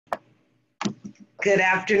Good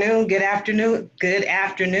afternoon, good afternoon, good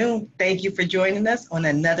afternoon. Thank you for joining us on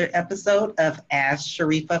another episode of Ask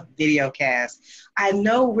Sharifah Videocast. I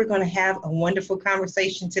know we're going to have a wonderful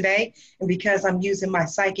conversation today, and because I'm using my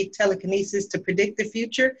psychic telekinesis to predict the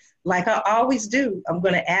future, like I always do, I'm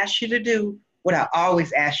going to ask you to do what I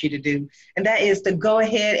always ask you to do, and that is to go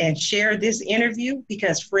ahead and share this interview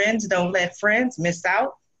because friends don't let friends miss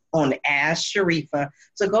out on Ask Sharifah.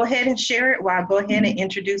 So go ahead and share it while I go ahead and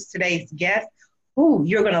introduce today's guest. Ooh,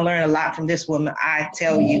 you're going to learn a lot from this woman, I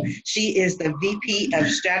tell you. She is the VP of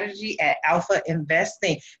Strategy at Alpha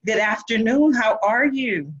Investing. Good afternoon. How are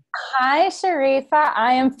you? Hi, Sharifah.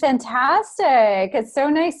 I am fantastic. It's so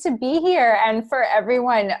nice to be here. And for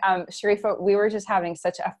everyone, Sharifah, we were just having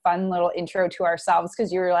such a fun little intro to ourselves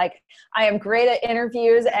because you were like, I am great at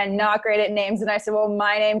interviews and not great at names. And I said, well,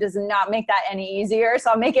 my name does not make that any easier.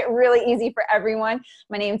 So I'll make it really easy for everyone.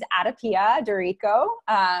 My name's AdaPia Dorico.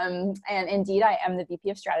 And indeed, I am the VP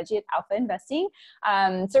of Strategy at Alpha Investing.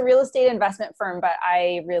 It's a real estate investment firm, but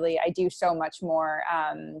I do so much more.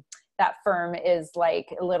 That firm is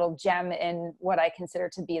like a little gem in what I consider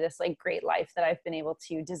to be this like great life that I've been able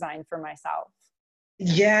to design for myself.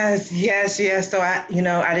 Yes. So I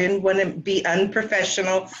didn't want to be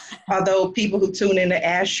unprofessional, although people who tune in to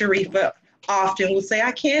Ask Sharifah often will say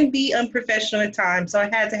I can be unprofessional at times. So I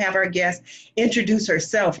had to have our guest introduce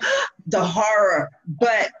herself, the horror,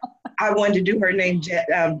 but I wanted to do her name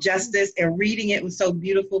justice, and reading it was so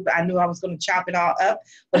beautiful, but I knew I was going to chop it all up.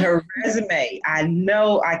 But her resume, I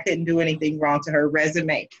know I couldn't do anything wrong to her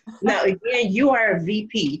resume. Now, again, you are a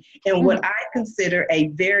VP in what I consider a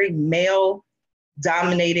very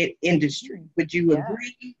male-dominated industry. Would you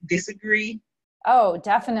agree, disagree? Oh,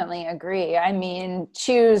 definitely agree. I mean,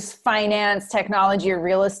 choose finance, technology, or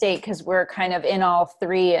real estate because we're kind of in all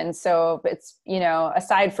three. And so it's,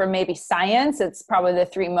 aside from maybe science, it's probably the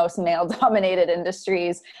three most male-dominated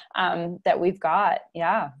industries that we've got.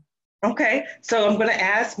 Yeah. Okay, so I'm going to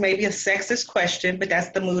ask maybe a sexist question, but that's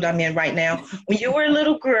the mood I'm in right now. When you were a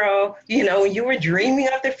little girl, when you were dreaming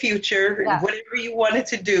of the future, Yeah. whatever you wanted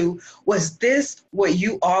to do, was this what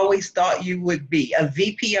you always thought you would be, a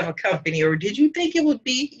VP of a company, or did you think it would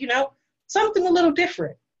be, something a little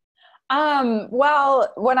different?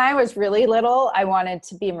 Well, when I was really little, I wanted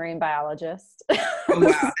to be a marine biologist. Oh,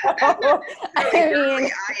 wow. So, I mean,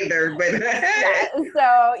 either, but yeah,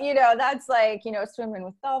 so, that's like, swimming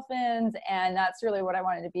with dolphins. And that's really what I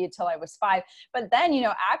wanted to be until I was 5. But then,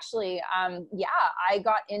 actually, I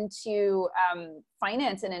got into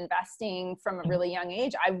finance and investing from a really young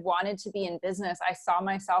age. I wanted to be in business. I saw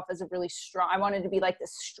myself as I wanted to be like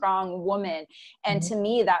this strong woman. And to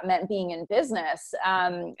me, that meant being in business.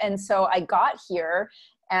 And so I got here.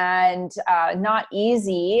 And not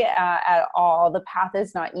easy at all. The path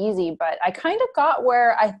is not easy, but I kind of got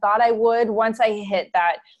where I thought I would once I hit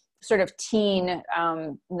that sort of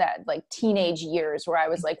that like teenage years where I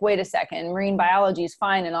was like, wait a second, marine biology is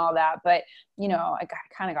fine and all that. But, I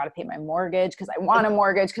kind of got to pay my mortgage because I want a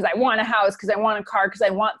mortgage, because I want a house, because I want a car, because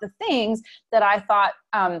I want the things that I thought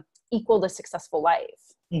equaled a successful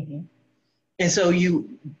life. Mm-hmm. And so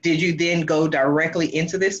did you then go directly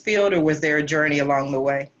into this field, or was there a journey along the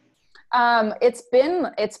way? It's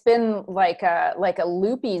been like a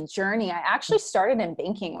loopy journey. I actually started in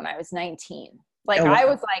banking when I was 19. Like, Oh, wow. I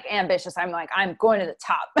was like ambitious. I'm like, I'm going to the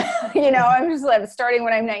top, I'm just like starting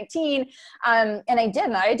when I'm 19. And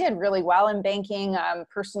I did really well in banking,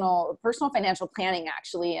 personal financial planning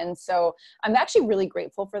actually. And so I'm actually really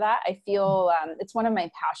grateful for that. I feel, it's one of my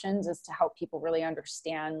passions is to help people really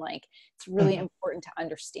understand, like, it's really important to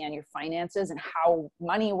understand your finances and how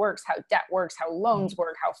money works, how debt works, how loans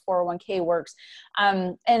work, how 401k works.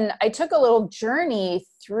 And I took a little journey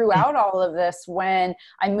throughout all of this when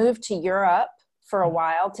I moved to Europe for a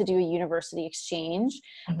while to do a university exchange.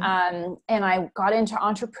 And I got into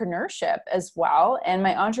entrepreneurship as well. And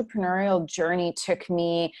my entrepreneurial journey took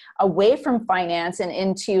me away from finance and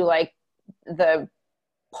into like the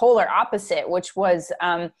polar opposite, which was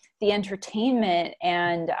the entertainment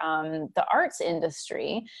and the arts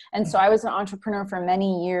industry. And so I was an entrepreneur for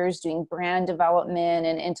many years doing brand development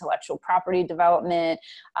and intellectual property development.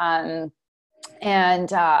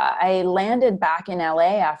 And I landed back in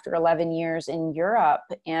LA after 11 years in Europe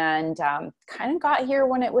and kind of got here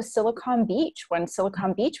when it was when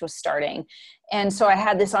Silicon Beach was starting. And so I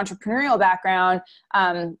had this entrepreneurial background,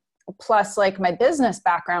 plus like my business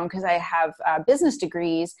background, because I have business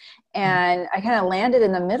degrees, and I kind of landed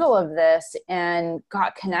in the middle of this and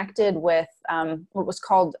got connected with what was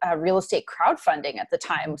called real estate crowdfunding at the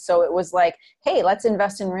time. So it was like, hey, let's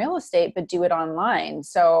invest in real estate, but do it online.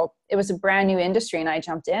 So it was a brand new industry and I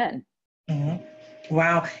jumped in. Mm-hmm.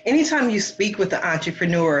 Wow. Anytime you speak with an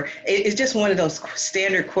entrepreneur, it's just one of those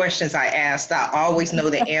standard questions I asked. I always know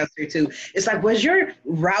the answer to. It's like, was your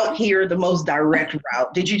route here the most direct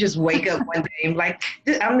route? Did you just wake up one day and like,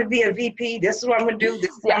 I'm going to be a VP. This is what I'm going to do.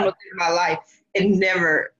 This is what I'm going to do in my life. It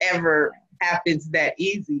never, ever happens that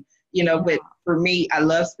easy, but for me, I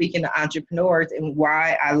love speaking to entrepreneurs, and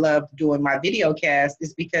why I love doing my video cast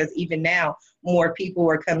is because even now more people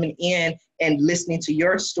are coming in and listening to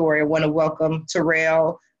your story. I want to welcome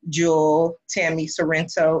Terrell, Jewel, Tammy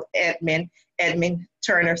Sorrento, Edmund. Edmund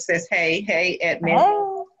Turner says, hey, Edmund.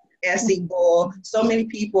 Oh. Essie Bull. So many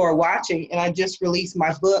people are watching, and I just released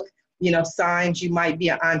my book, Signs You Might Be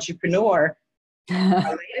an Entrepreneur.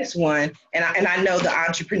 My latest one, and I know the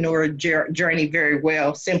entrepreneur journey very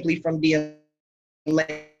well, simply from being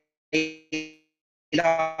laid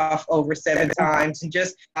off over 7 times and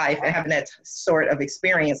just life and having that sort of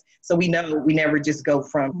experience. So we know we never just go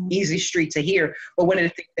from easy street to here. But one of the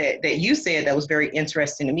things that you said that was very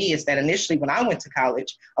interesting to me is that initially when I went to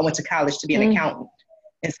college to be an accountant.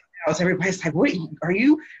 And so everybody's like, what are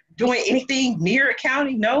you doing anything near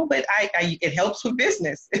accounting? No, but it helps with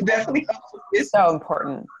business. It definitely helps with business.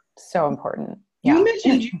 So important. Yeah. You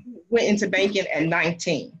mentioned you went into banking at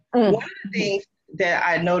 19. One of the things that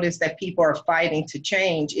I noticed that people are fighting to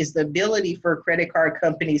change is the ability for credit card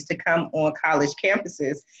companies to come on college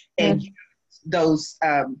campuses and give those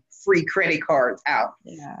free credit cards out.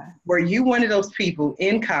 Yeah. Were you one of those people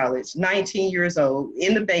in college, 19 years old,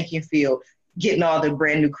 in the banking field, getting all the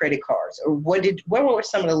brand new credit cards? Or what were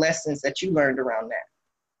some of the lessons that you learned around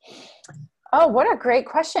that? Oh, what a great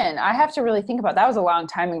question. I have to really think about that. Was a long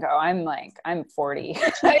time ago. I'm 40. I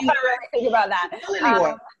have to really think about that.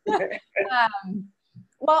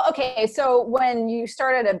 Well, okay. So when you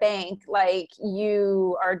start at a bank, like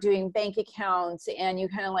you are doing bank accounts and you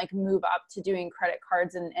kind of like move up to doing credit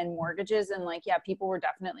cards and mortgages. And like, yeah, people were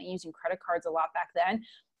definitely using credit cards a lot back then.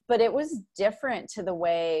 But it was different to the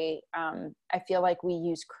way I feel like we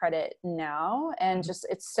use credit now. And just,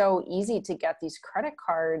 it's so easy to get these credit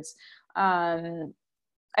cards.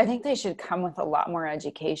 I think they should come with a lot more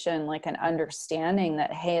education, like an understanding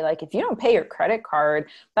that, hey, like if you don't pay your credit card,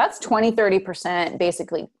 that's 20-30%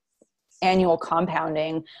 basically annual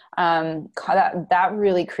compounding. That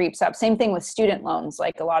really creeps up. Same thing with student loans.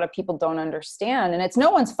 Like a lot of people don't understand, and it's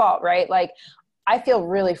no one's fault, right? Like I feel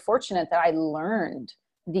really fortunate that I learned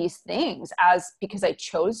these things because I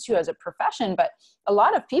chose to as a profession, but a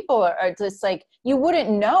lot of people are just like, you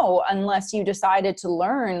wouldn't know unless you decided to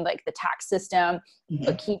learn like the tax system,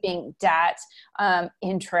 bookkeeping, debt,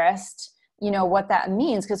 interest, what that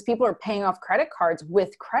means, because people are paying off credit cards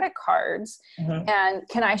with credit cards. And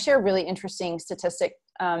can I share a really interesting statistic?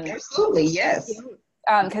 Absolutely. Yes.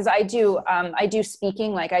 Because I do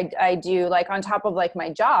speaking, like I do like on top of like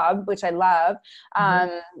my job, which I love.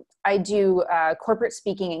 I do corporate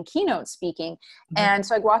speaking and keynote speaking. And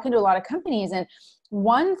so I walk into a lot of companies, and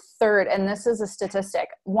 1/3, and this is a statistic,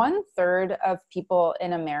 1/3 of people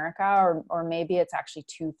in America, or maybe it's actually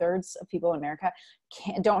 2/3 of people in America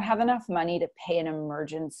don't have enough money to pay an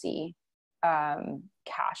emergency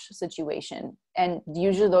cash situation. And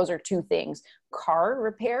usually those are 2 things: car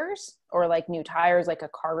repairs, or like new tires, like a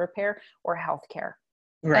car repair, or healthcare.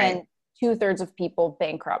 Right. And 2/3 of people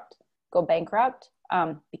go bankrupt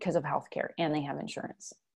because of healthcare, and they have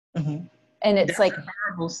insurance. And it's like a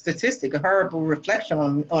horrible statistic, a horrible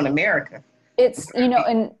reflection on America. It's,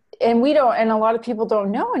 and we don't, and a lot of people don't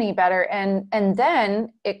know any better. And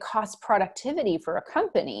then it costs productivity for a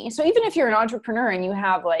company. So even if you're an entrepreneur and you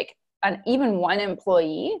have like even one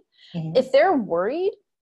employee, if they're worried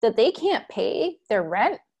that they can't pay their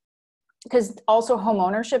rent, because also home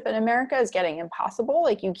ownership in America is getting impossible.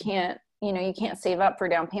 Like you can't save up for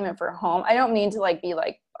down payment for a home. I don't mean to like be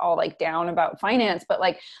like all like down about finance, but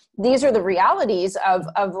like these are the realities of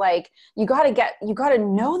like, you got to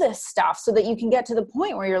know this stuff so that you can get to the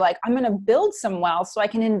point where you're like, I'm going to build some wealth so I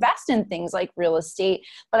can invest in things like real estate.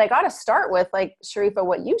 But I got to start with, like Sharifah,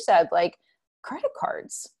 what you said, like credit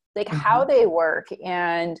cards, like how they work.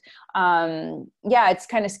 And it's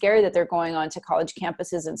kind of scary that they're going on to college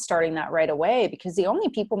campuses and starting that right away, because the only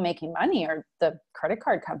people making money are the credit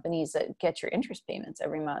card companies that get your interest payments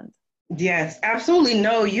every month. Yes, absolutely.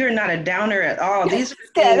 No, you're not a downer at all. These are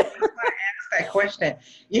things, that's why I asked that question,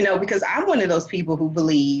 because I'm one of those people who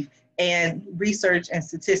believe, And research and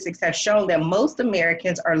statistics have shown that most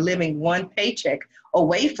Americans are living one paycheck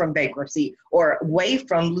away from bankruptcy or away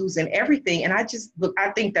from losing everything. And I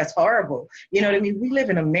think that's horrible. You know what I mean? We live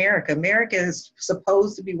in America. America is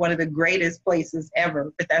supposed to be one of the greatest places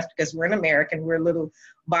ever, but that's because we're an American. We're a little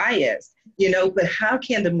biased, but how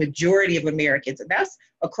can the majority of Americans, and that's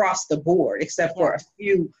across the board, except for a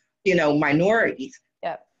few, minorities,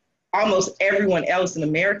 almost everyone else in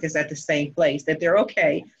America is at the same place, that they're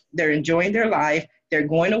okay. They're enjoying their life. They're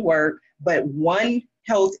going to work, but one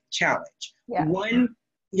health challenge, one,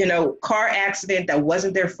 car accident that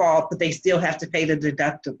wasn't their fault, but they still have to pay the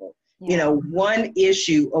deductible. One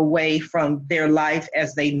issue away from their life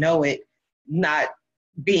as they know it not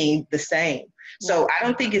being the same. So I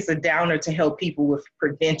don't think it's a downer to help people with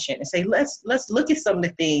prevention and say, let's look at some of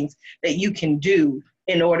the things that you can do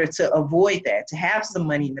in order to avoid that, to have some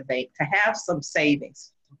money in the bank, to have some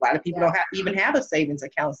savings. A lot of people don't even have a savings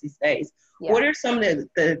account these days. What are some of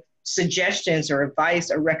the suggestions or advice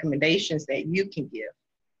or recommendations that you can give?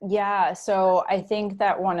 Yeah. So I think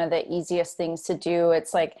that one of the easiest things to do,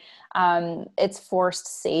 it's like, it's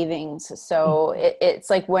forced savings. So it's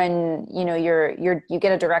like when, you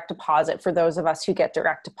get a direct deposit. For those of us who get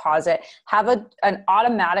direct deposit, have an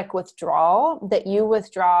automatic withdrawal that you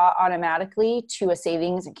withdraw automatically to a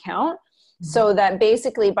savings account. So that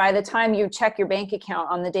basically by the time you check your bank account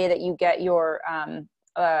on the day that you get your,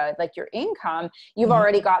 like your income, you've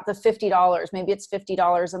already got the $50. Maybe it's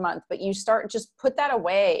 $50 a month, but you just put that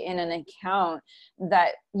away in an account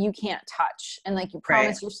that you can't touch. And like you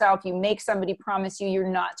promise yourself, you make somebody promise you, you're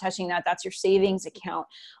not touching that. That's your savings account.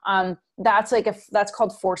 That's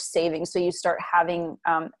called forced savings. So you start having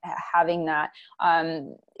that.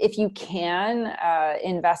 If you can,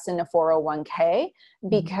 invest in a 401k,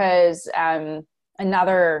 because,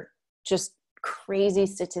 another just crazy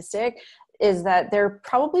statistic is that there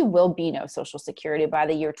probably will be no Social Security by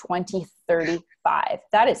the year 2035.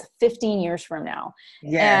 That is 15 years from now.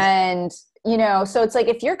 And, so it's like,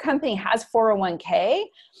 if your company has 401k,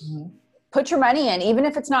 put your money in, even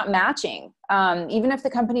if it's not matching, even if the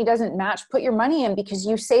company doesn't match, put your money in, because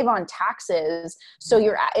you save on taxes.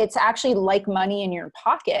 So it's actually like money in your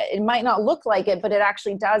pocket. It might not look like it, but it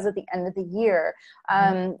actually does at the end of the year.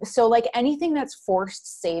 So like anything that's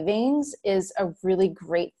forced savings is a really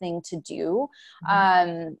great thing to do.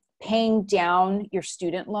 Paying down your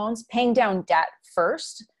student loans, paying down debt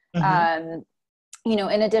first.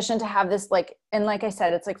 In addition to have this, and like I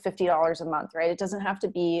said, it's like $50 a month, right? It doesn't have to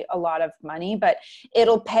be a lot of money, but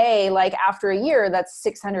it'll pay like after a year, that's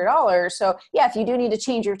 $600. So yeah, if you do need to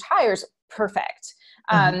change your tires, perfect.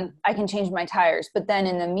 I can change my tires. But then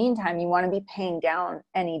in the meantime, you want to be paying down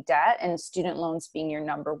any debt, and student loans being your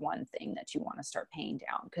number one thing that you want to start paying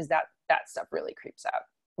down, because that stuff really creeps up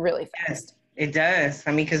really fast. Yes, it does.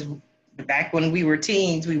 I mean, because back when we were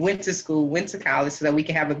teens, we went to school, went to college so that we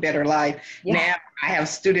can have a better life. Now I have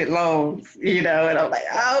student loans, and I'm like,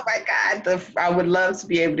 oh my God, I would love to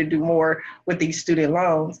be able to do more with these student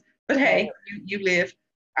loans. But hey, you live.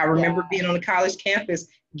 I remember being on the college campus,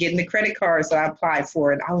 getting the credit card, so I applied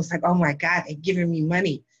for it. I was like, oh my God, they're giving me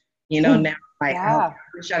money. Now I'm like, I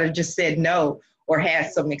wish I'd have just said no, or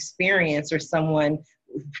had some experience or someone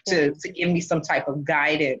to give me some type of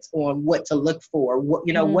guidance on what to look for. What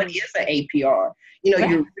is an APR?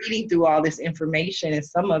 You're reading through all this information, and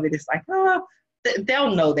some of it is like, oh,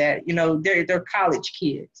 they'll know that. They're college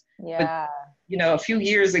kids. But, a few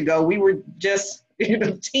years ago, we were just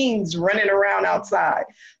teens running around outside.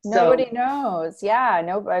 Nobody knows.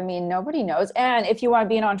 Nobody knows. And if you want to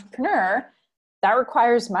be an entrepreneur, that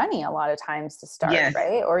requires money a lot of times to start,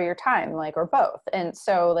 right? Or your time, or both. And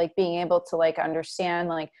so being able to understand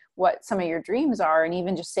what some of your dreams are, and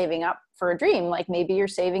even just saving up for a dream, maybe your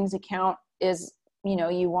savings account is,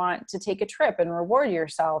 you want to take a trip and reward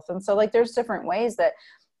yourself. And so there's different ways that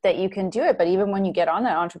you can do it. But even when you get on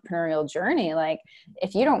that entrepreneurial journey,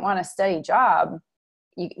 if you don't want a steady job,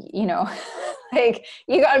 you got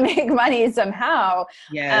to make money somehow.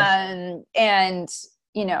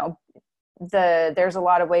 There's a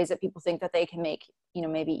lot of ways that people think that they can make,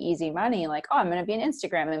 maybe easy money. Oh, I'm going to be an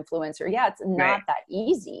Instagram influencer. Yeah, it's not that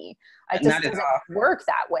easy. It just doesn't work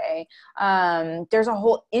that way. There's a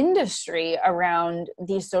whole industry around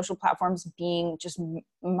these social platforms being just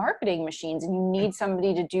marketing machines, and you need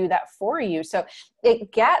somebody to do that for you. So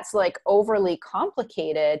it gets overly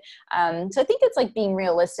complicated. So I think it's being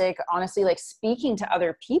realistic, honestly, speaking to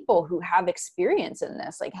other people who have experience in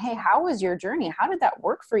this, hey, how was your journey? How did that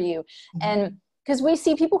work for you? And because we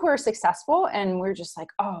see people who are successful and we're just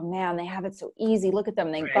oh man, they have it so easy. Look at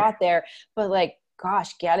them. They got there. But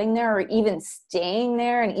gosh, getting there, or even staying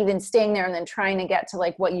there, and then trying to get to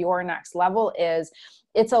like what your next level is,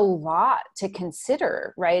 it's a lot to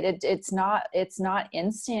consider, right? It's not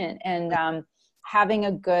instant. And having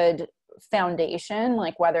a good foundation,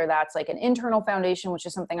 like whether that's like an internal foundation, which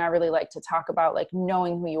is something I really like to talk about, like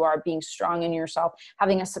knowing who you are, being strong in yourself,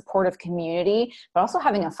 having a supportive community, but also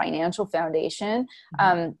having a financial foundation,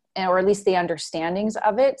 or at least the understandings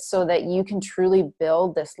of it, so that you can truly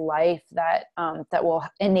build this life that will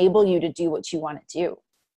enable you to do what you want to do.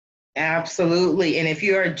 Absolutely. And if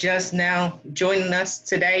you are just now joining us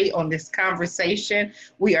today on this conversation,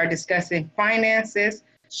 we are discussing finances,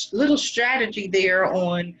 little strategy there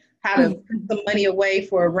on how to put some money away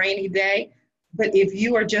for a rainy day. But if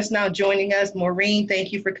you are just now joining us, Maureen,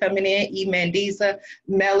 thank you for coming in. Mandiza,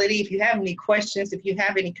 Melody, if you have any questions, if you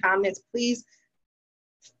have any comments, please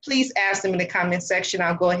ask them in the comment section.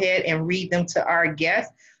 I'll go ahead and read them to our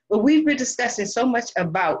guests. But we've been discussing so much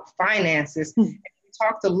about finances. We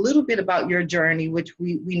talked a little bit about your journey, which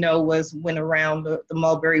we know went around the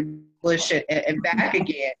mulberry bush and back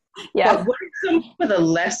again. Yeah. But what are some of the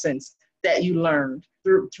lessons that you learned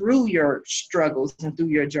through your struggles and through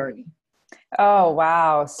your journey? Oh,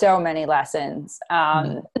 wow. So many lessons.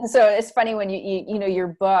 So it's funny when you know, your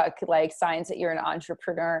book, like Signs That You're an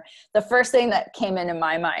Entrepreneur, the first thing that came into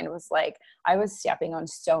my mind was like, I was stepping on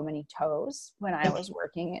so many toes when I was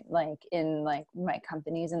working in my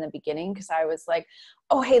companies in the beginning. Cause I was like,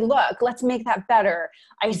 oh, hey, look, let's make that better.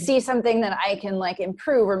 I see something that I can like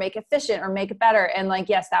improve or make efficient or make it better. And like,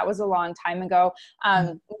 yes, that was a long time ago.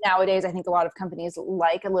 Nowadays, I think a lot of companies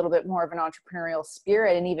like a little bit more of an entrepreneurial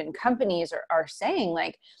spirit, and even companies are saying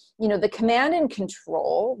like, you know, the command and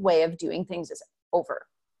control way of doing things is over.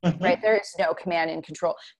 Right? There is no command and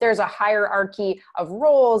control. There's a hierarchy of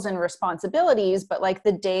roles and responsibilities, but like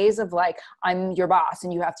the days of like, I'm your boss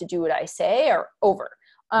and you have to do what I say are over.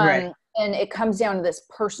 Right. And it comes down to this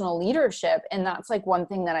personal leadership. And that's like one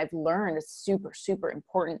thing that I've learned is super, super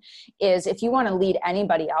important, is if you want to lead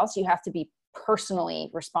anybody else, you have to be personally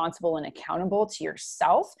responsible and accountable to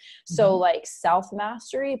yourself. So like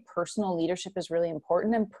self-mastery, personal leadership is really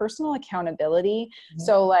important, and personal accountability.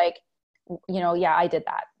 So like, you know, yeah, I did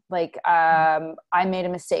that. Like, I made a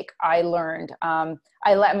mistake. I learned,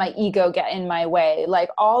 I let my ego get in my way, like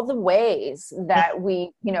all the ways that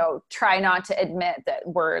we, you know, try not to admit that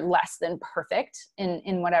we're less than perfect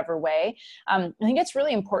in whatever way. I think it's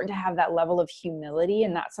really important to have that level of humility.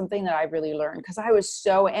 And that's something that I really learned, because I was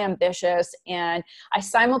so ambitious, and I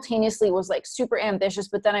simultaneously was like super ambitious,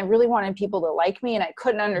 but then I really wanted people to like me, and I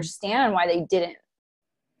couldn't understand why they didn't.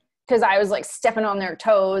 Because I was like stepping on their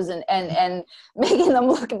toes and making them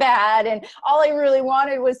look bad. And all I really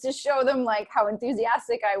wanted was to show them like how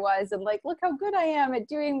enthusiastic I was, and like, look how good I am at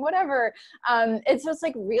doing whatever. It's just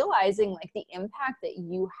like realizing like the impact that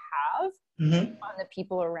you have on the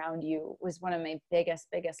people around you was one of my biggest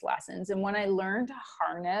lessons. And when I learned to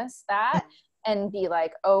harness that and be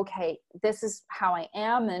like, okay, this is how I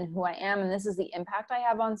am and who I am, and this is the impact I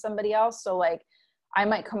have on somebody else. So like, I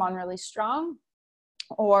might come on really strong,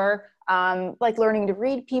 or like learning to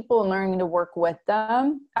read people and learning to work with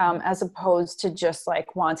them, as opposed to just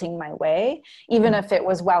like wanting my way, even if it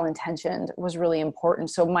was well-intentioned, was really important.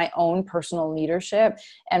 So my own personal leadership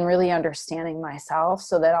and really understanding myself,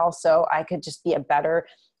 so that also I could just be a better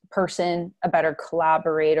person, a better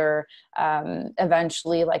collaborator,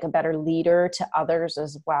 eventually like a better leader to others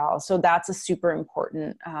as well. So that's a super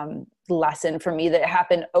important lesson for me that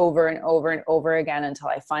happened over and over and over again until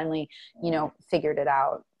I finally, you know, figured it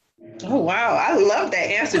out. Oh, wow. I love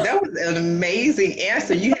that answer. That was an amazing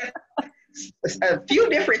answer. You have a few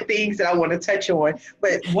different things that I want to touch on,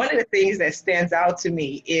 but one of the things that stands out to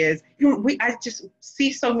me is I just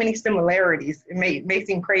see so many similarities. It may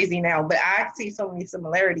seem crazy now, but I see so many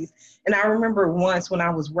similarities. And I remember once when I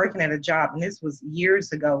was working at a job, and this was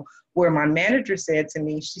years ago, where my manager said to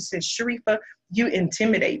me, she said, Sharifah, you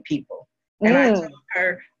intimidate people. And I told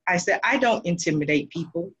her, I said, I don't intimidate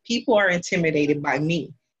people. People are intimidated by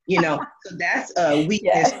me. You know, so that's a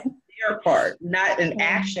weakness on their part, not an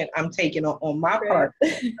action I'm taking on my part.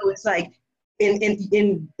 So it's like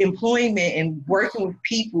in employment and working with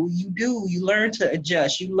people, you learn to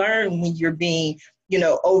adjust. You learn when you're being, you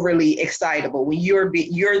know, overly excitable, when you're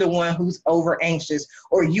the one who's over anxious,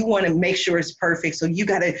 or you want to make sure it's perfect. So you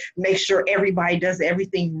got to make sure everybody does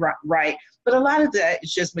everything right. But a lot of that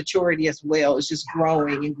is just maturity as well. It's just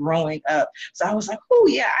growing and growing up. So I was like, oh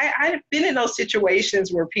yeah, I've been in those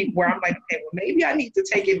situations where I'm like, okay, well, maybe I need to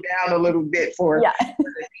take it down a little bit for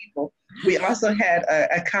the people. We also had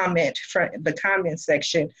a comment from the comment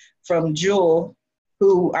section from Jewel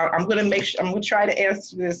I'm going to make sure, I'm going to try to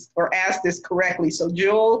answer this or ask this correctly. So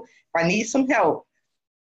Jewel, if I need some help,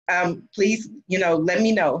 please, let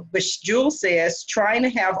me know. But Jewel says trying to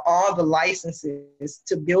have all the licenses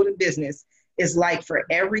to build a business is like for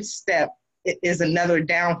every step, it is another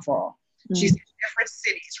downfall. She said different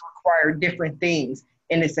cities require different things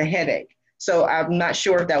and it's a headache. So I'm not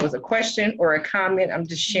sure if that was a question or a comment. I'm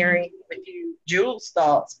just sharing with you Jewel's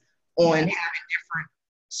thoughts on having different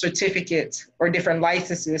certificates or different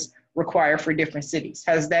licenses required for different cities.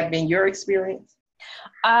 Has that been your experience?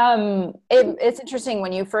 It's interesting.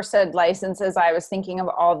 When you first said licenses, I was thinking of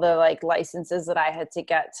all the licenses that I had to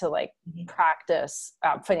get to practice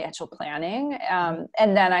financial planning.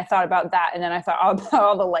 And then I thought about that. And then I thought about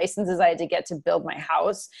all the licenses I had to get to build my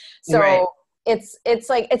house. So right. It's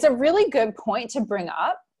a really good point to bring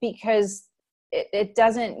up, because it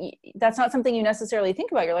doesn't, that's not something you necessarily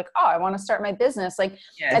think about. You're like, oh, I want to start my business.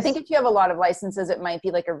 Yes. I think if you have a lot of licenses, it might be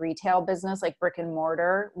like a retail business, like brick and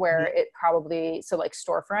mortar, where it probably, so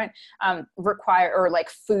storefront, or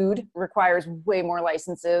food requires way more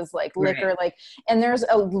licenses, liquor, and there's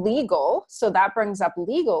a legal. So that brings up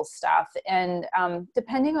legal stuff. And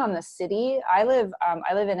depending on the city, I live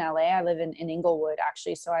in LA. I live in Inglewood,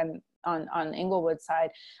 actually. So I'm on Inglewood side.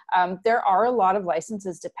 There are a lot of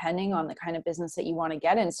licenses depending on the kind of business that you want to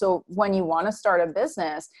get in. So when you want to start a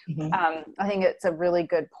business, I think it's a really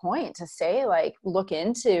good point to say, look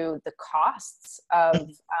into the costs of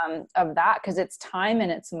that, because it's time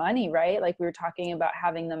and it's money, right? Like we were talking about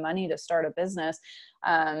having the money to start a business.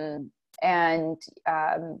 And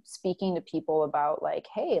speaking to people about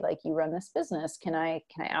hey, you run this business, can I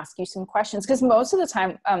ask you some questions? Because most of the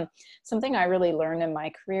time, something I really learned in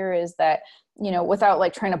my career is that,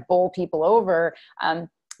 without trying to bowl people over,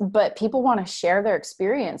 but people want to share their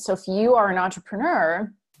experience. So if you are an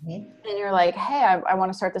entrepreneur and you're like, hey, I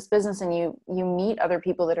want to start this business, and you meet other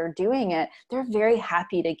people that are doing it, they're very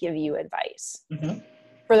happy to give you advice.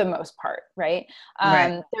 For the most part, right?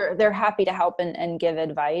 Right. They're happy to help and give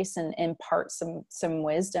advice and impart some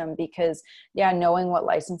wisdom, because knowing what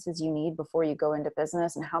licenses you need before you go into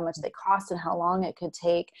business and how much they cost and how long it could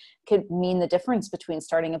take could mean the difference between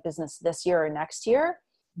starting a business this year or next year,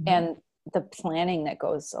 and the planning that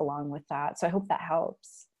goes along with that. So I hope that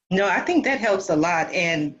helps. No, I think that helps a lot.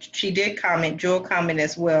 And she did comment, Jewel comment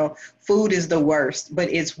as well, food is the worst,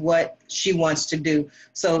 but it's what she wants to do.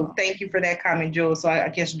 So thank you for that comment, Jewel. So I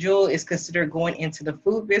guess Jewel is considered going into the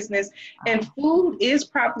food business. And food is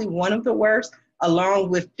probably one of the worst, along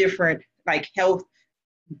with different health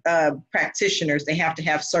practitioners. They have to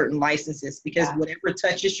have certain licenses, because whatever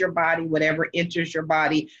touches your body, whatever enters your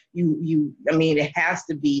body, it has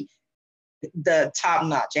to be the top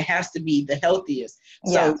notch. It has to be the healthiest.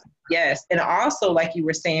 So yes. And also, like you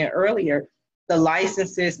were saying earlier, the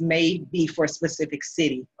licenses may be for a specific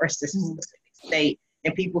city or specific state.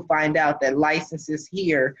 And people find out that licenses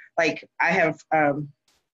here, I have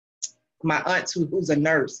my aunt who's a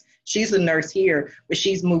nurse. She's a nurse here, but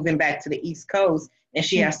she's moving back to the East Coast, and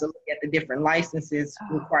she has to look at the different licenses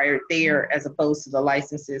required there as opposed to the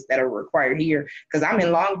licenses that are required here. Because I'm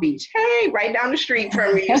in Long Beach, hey, right down the street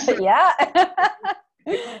from me. Totally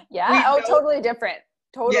different.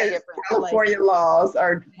 Totally different. California laws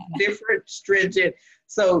are different, stringent.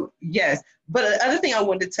 So yes. But the other thing I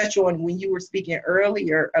wanted to touch on when you were speaking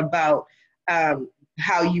earlier about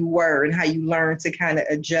how you were and how you learned to kind of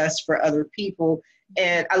adjust for other people.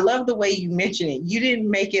 And I love the way you mentioned it. You didn't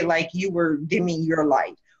make it like you were dimming your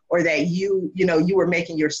light, or that you were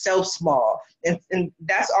making yourself small. And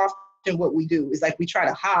that's often what we do, is we try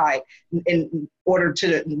to hide in order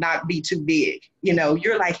to not be too big.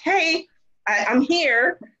 You're like, hey, I'm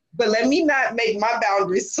here, but let me not make my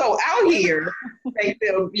boundaries so out here, make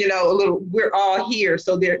them, a little, we're all here.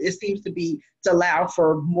 So it seems to be to allow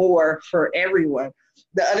for more for everyone.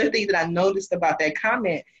 The other thing that I noticed about that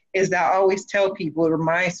comment is that I always tell people, it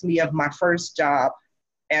reminds me of my first job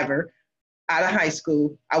ever out of high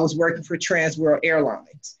school. I was working for Trans World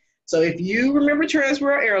Airlines. So if you remember Trans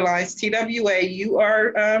World Airlines, TWA, you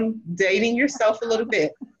are dating yourself a little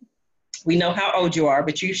bit. We know how old you are,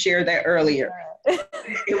 but you shared that earlier.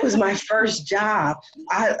 It was my first job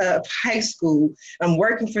out of high school. I'm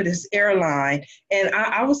working for this airline, and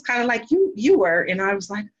I was kind of like you were, and I was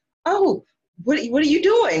like, oh, what are you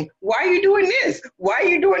doing? Why are you doing this? Why are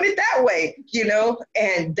you doing it that way?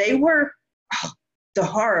 And they were, the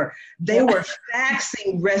horror. They were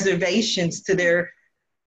faxing reservations to their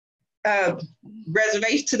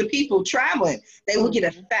reservation to the people traveling. They would get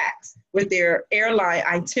a fax with their airline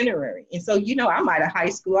itinerary. And so, I'm out of high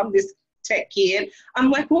school. I'm this tech kid.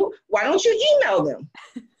 I'm like, well, why don't you email them?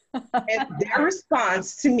 And their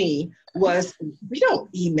response to me was, we don't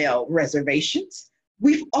email reservations.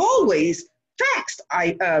 We've always faxed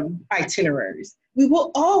itineraries. We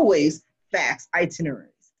will always fax itineraries.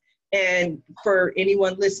 And for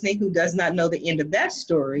anyone listening who does not know the end of that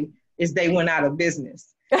story, is they went out of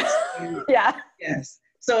business. Yeah. Yes.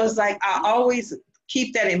 So it's like, I always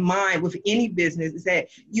keep that in mind with any business, is that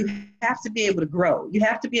you have to be able to grow. You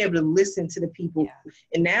have to be able to listen to the people. Yeah.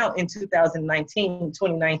 And now in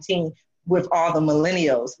 2019, with all the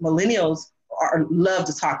millennials love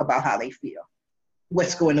to talk about how they feel,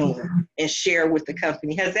 what's going on, and share with the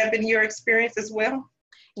company. Has that been your experience as well?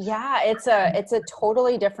 Yeah, it's a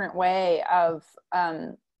totally different way of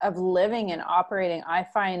living and operating. I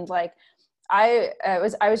find like I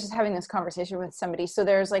was just having this conversation with somebody. So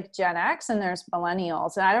there's like Gen X and there's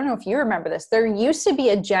millennials. And I don't know if you remember this. There used to be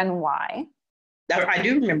a Gen Y. I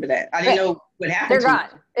do remember that. I didn't know what happened. They're gone.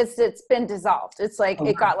 It's been dissolved. It's like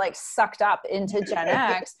it got like sucked up into Gen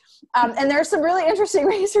X. And there's some really interesting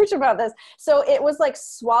research about this. So it was like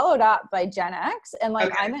swallowed up by Gen X, and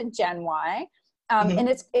like I'm a Gen Y. And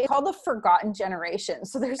it's called the forgotten generation.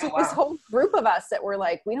 So there's like this whole group of us that were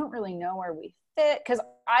like, we don't really know where we fit. Cause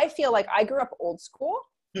I feel like I grew up old school,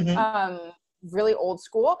 really old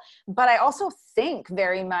school, but I also think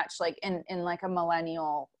very much like in like a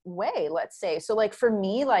millennial way, let's say. So like for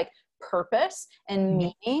me, like purpose and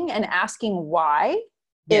meaning and asking why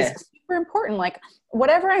is super important. Like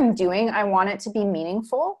whatever I'm doing, I want it to be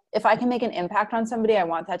meaningful. If I can make an impact on somebody, I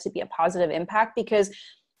want that to be a positive impact, because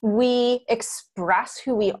we express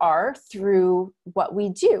who we are through what we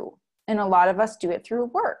do. And a lot of us do it through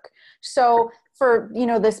work. So for,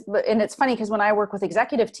 this, and it's funny because when I work with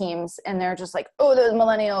executive teams and they're just like, oh, those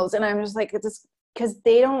millennials. And I'm just like, it's because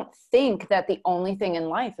they don't think that the only thing in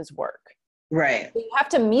life is work. Right. You have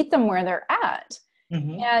to meet them where they're at.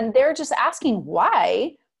 And they're just asking,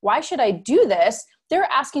 why should I do this? They're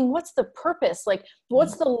asking, what's the purpose? Like,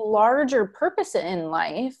 what's the larger purpose in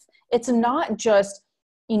life? It's not just,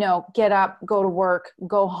 get up, go to work,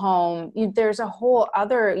 go home. There's a whole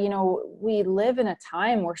other, we live in a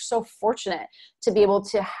time, we're so fortunate to be able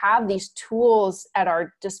to have these tools at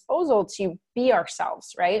our disposal to be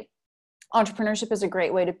ourselves, right? Entrepreneurship is a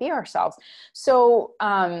great way to be ourselves. So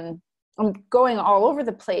I'm going all over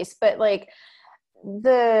the place, but like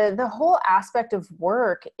the whole aspect of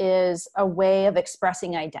work is a way of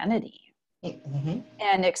expressing identity.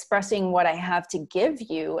 And expressing what I have to give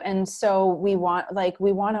you. And so we want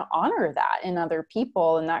to honor that in other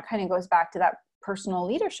people. And that kind of goes back to that personal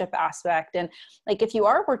leadership aspect. And like, if you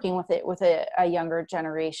are working with a younger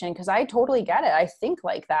generation, because I totally get it. I think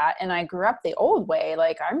like that. And I grew up the old way.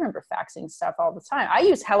 Like I remember faxing stuff all the time. I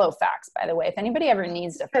use HelloFax, by the way, if anybody ever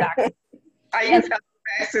needs to fax. I use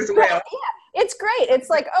HelloFax as well. Yeah, it's great. It's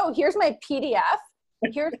like, oh, here's my PDF.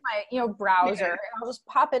 Here's my, browser, and I'll just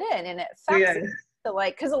pop it in and it faxes to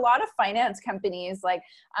like, cause a lot of finance companies, like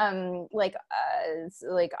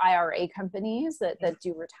IRA companies that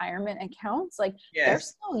do retirement accounts, like they're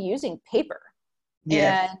still using paper.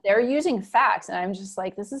 And they're using fax. And I'm just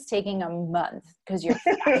like, this is taking a month because you're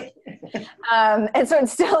faxing. And so it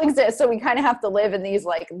still exists. So we kind of have to live in these,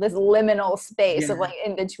 like this liminal space of like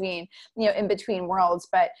in between worlds.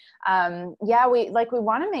 But we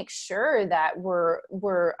want to make sure that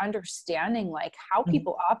we're understanding like how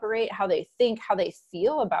people operate, how they think, how they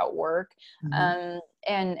feel about work, and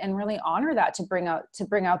really honor that to bring out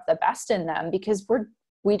the best in them, because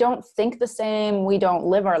we don't think the same. We don't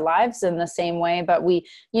live our lives in the same way, but we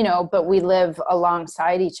live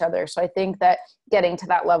alongside each other. So I think that getting to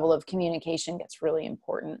that level of communication gets really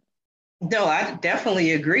important. No, I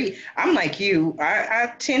definitely agree. I'm like you.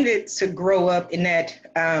 I tended to grow up in that,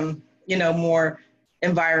 more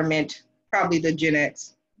environment, probably the Gen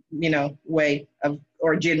X, way of,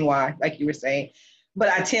 or Gen Y, like you were saying. But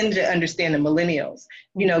I tend to understand the millennials,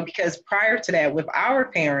 because prior to that, with our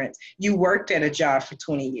parents, you worked at a job for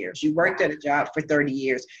 20 years. You worked at a job for 30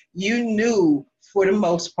 years. You knew, for the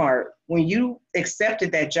most part, when you accepted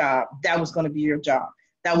that job, that was going to be your job.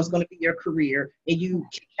 That was going to be your career, and you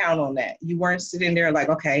can count on that. You weren't sitting there like,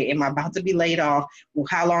 okay, am I about to be laid off? Well,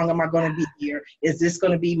 how long am I going to be here? Is this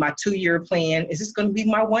going to be my 2-year plan? Is this going to be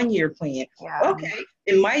my 1-year plan? Yeah. Okay,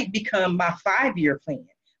 it might become my 5-year plan.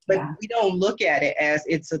 But we don't look at it as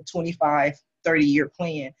it's a 25, 30-year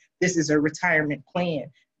plan. This is a retirement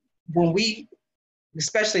plan. When we,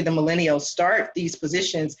 especially the millennials, start these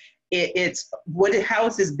positions, how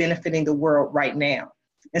is this benefiting the world right now?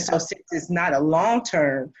 And so since it's not a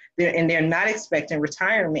long-term, they're not expecting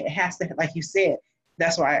retirement, it has to, like you said,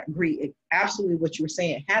 that's why I agree absolutely what you were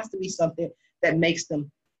saying. It has to be something that makes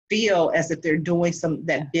them feel as if they're doing something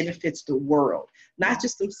that benefits the world, not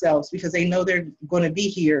just themselves, because they know they're going to be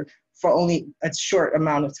here for only a short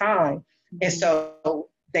amount of time. And so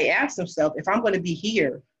they ask themselves, if I'm going to be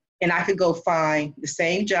here and I could go find the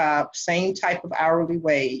same job, same type of hourly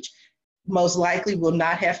wage, most likely will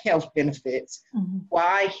not have health benefits,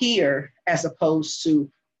 why here as opposed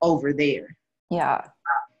to over there? Yeah.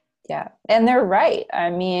 Yeah. And they're right. I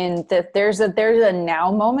mean, that there's a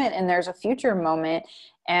now moment and there's a future moment.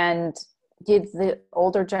 And the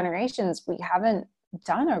older generations, we haven't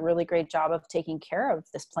done a really great job of taking care of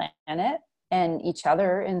this planet and each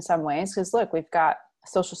other in some ways. Because look, we've got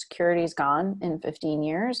Social Security is gone in 15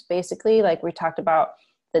 years, basically. Like we talked about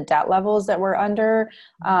the debt levels that we're under.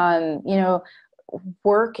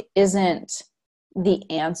 Work isn't the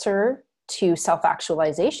answer to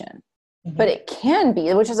self-actualization. But it can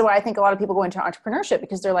be, which is why I think a lot of people go into entrepreneurship,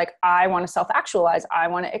 because they're like, I want to self-actualize, I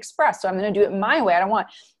want to express, so I'm going to do it my way. I don't want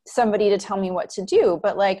somebody to tell me what to do.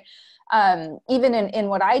 But like, even in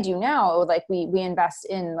what I do now, like we invest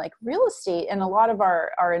in like real estate, and a lot of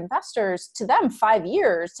our investors, to them, 5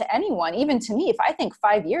 years, to anyone, even to me, if I think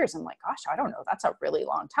 5 years, I'm like, gosh, I don't know, that's a really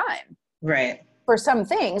long time. Right. For some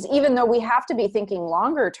things, even though we have to be thinking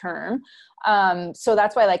longer term. So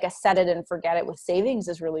that's why like a set it and forget it with savings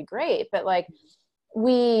is really great. But like,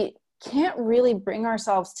 we can't really bring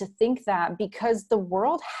ourselves to think that, because the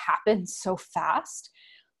world happens so fast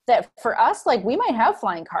that for us, like we might have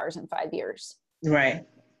flying cars in 5 years. Right.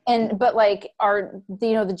 But like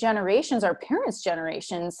the generations, our parents'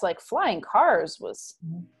 generations, like flying cars was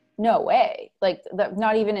no way, like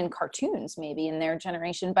not even in cartoons, maybe in their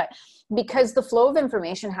generation. But because the flow of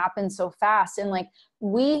information happens so fast, and like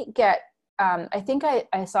we get, I think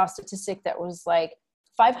I saw a statistic that was like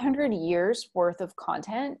 500 years worth of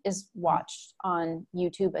content is watched on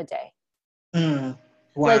YouTube a day. Wow.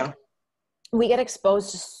 Like we get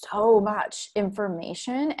exposed to so much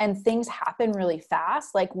information and things happen really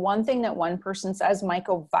fast. Like one thing that one person says might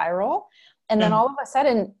go viral, and then all of a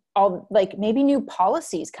sudden, all like maybe new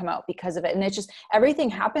policies come out because of it. And it's just, everything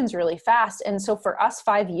happens really fast. And so for us,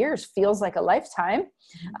 5 years feels like a lifetime.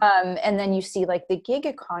 And then you see like the gig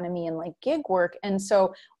economy and like gig work. And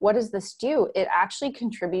so what does this do? It actually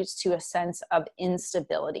contributes to a sense of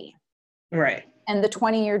instability. Right. And the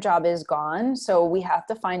 20-year job is gone. So we have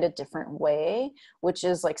to find a different way, which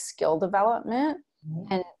is like skill development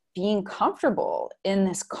and being comfortable in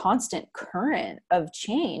this constant current of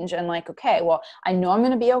change. And like, okay, well, I know I'm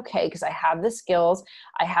going to be okay because I have the skills,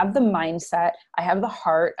 I have the mindset, I have the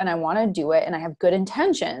heart, and I want to do it, and I have good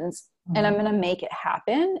intentions, and I'm going to make it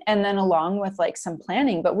happen. And then along with like some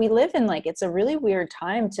planning. But we live in like, it's a really weird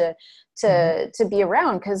time to be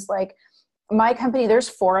around, because like my company, there's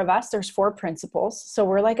 4 of us, there's 4 principals. So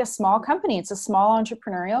we're like a small company. It's a small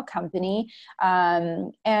entrepreneurial company.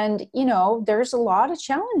 And, you know, there's a lot of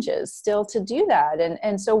challenges still to do that.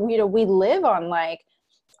 And so we live on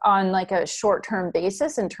like a short-term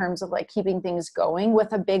basis in terms of like keeping things going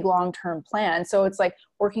with a big long-term plan. So it's like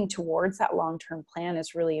working towards that long-term plan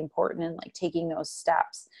is really important, and like taking those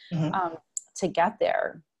steps to get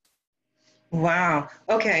there. Wow.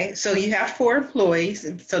 Okay. So you have 4 employees.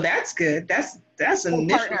 So that's good. That's an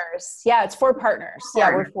 4 partners. Yeah. It's 4 partners.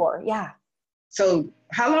 Yeah. We're 4. Yeah. So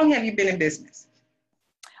how long have you been in business?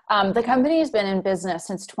 The company has been in business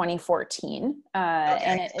since 2014.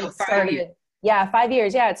 And it started, 5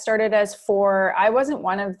 years. Yeah. It started as 4, I wasn't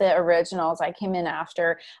one of the originals. I came in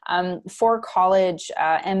after 4 college,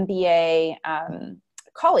 MBA,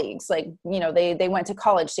 colleagues. Like, you know, they went to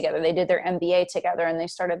college together, they did their MBA together, and they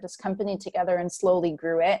started this company together and slowly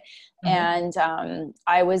grew it. And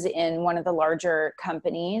I was in one of the larger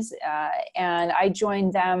companies, and I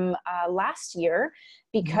joined them last year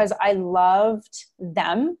because I loved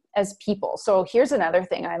them as people. So here's another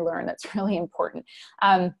thing I learned that's really important.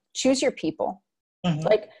 Choose your people.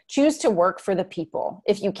 Like choose to work for the people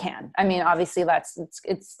if you can. I mean, obviously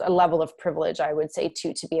it's a level of privilege, I would say,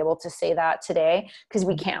 to be able to say that today, because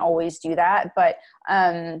we can't always do that. But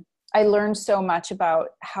I learned so much about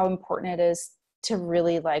how important it is to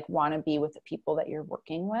really like want to be with the people that you're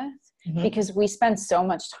working with, because we spend so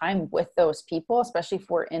much time with those people, especially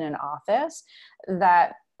if we're in an office,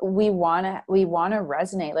 that we want to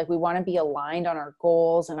resonate. Like we want to be aligned on our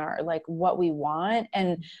goals and our, like what we want.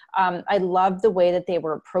 And I love the way that they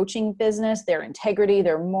were approaching business, their integrity,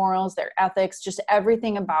 their morals, their ethics, just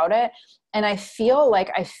everything about it. And I feel like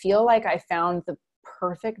I found the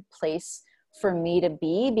perfect place for me to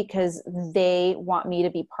be, because they want me to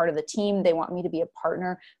be part of the team. They want me to be a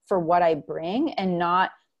partner for what I bring, and not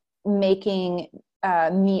making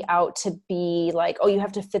me out to be like, oh, you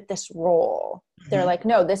have to fit this role. They're like,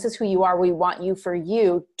 no, this is who you are. We want you for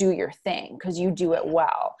you. Do your thing because you do it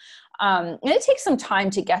well. And it takes some time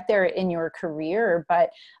to get there in your career, but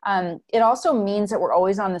it also means that we're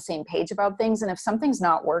always on the same page about things. And if something's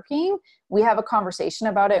not working, we have a conversation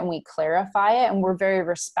about it and we clarify it, and we're very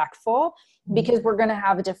respectful because we're going to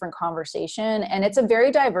have a different conversation. And it's a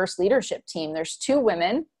very diverse leadership team. There's two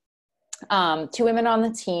women on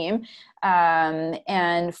the team.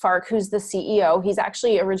 And Fark, who's the CEO, he's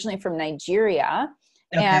actually originally from Nigeria.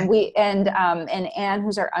 Okay. And Anne,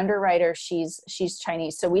 who's our underwriter, she's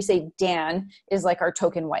Chinese. So we say Dan is like our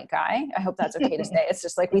token white guy. I hope that's okay to say. It's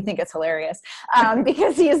just like, we think it's hilarious,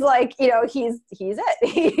 because he's like, you know, he's it.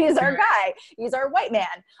 He's our guy. He's our white man.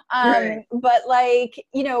 Right. But like,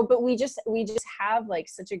 you know, but we just have like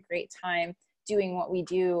such a great time doing what we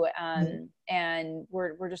do. And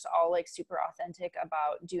we're just all like super authentic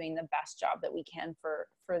about doing the best job that we can for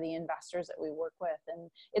the investors that we work with. And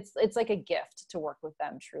it's like a gift to work with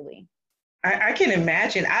them, truly. I can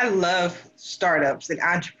imagine. I love startups and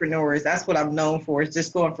entrepreneurs. That's what I'm known for, is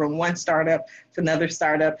just going from one startup to another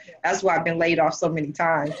startup. That's why I've been laid off so many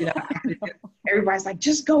times. You know, everybody's like,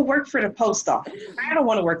 just go work for the post office. I don't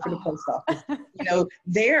want to work for the post office. You know,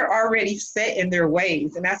 they're already set in their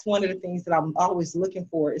ways. And that's one of the things that I'm always looking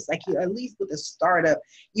for. It's like, you, at least with a startup,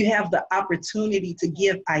 you have the opportunity to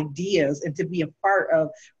give ideas and to be a part of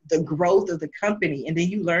the growth of the company. And then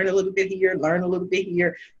you learn a little bit here, learn a little bit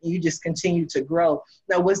here, and you just continue to grow.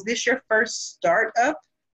 Now, was this your first startup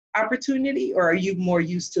opportunity, or are you more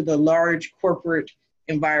used to the large corporate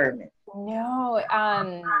environment? No.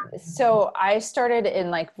 So I started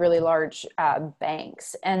in like really large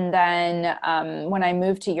banks. And then when I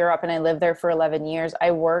moved to Europe and I lived there for 11 years,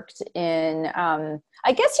 I worked in,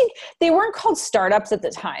 I guess they weren't called startups at the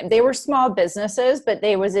time. They were small businesses, but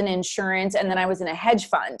they was in insurance. And then I was in a hedge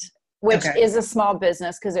fund, which is a small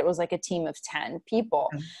business because it was like a team of 10 people.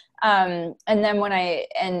 And then when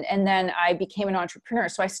and then I became an entrepreneur.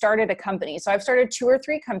 So I started a company. So I've started 2 or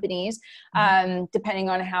 3 companies, depending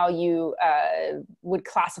on how you would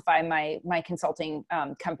classify my consulting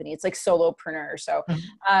company. It's like solopreneur. So,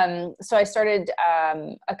 so I started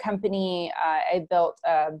a company. I built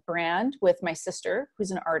a brand with my sister, who's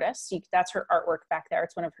an artist. That's her artwork back there.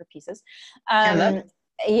 It's one of her pieces. I love it.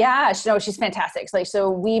 Yeah, no, she's fantastic.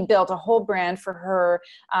 So we built a whole brand for her.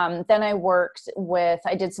 Then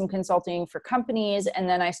I did some consulting for companies, and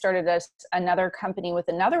then I started another company with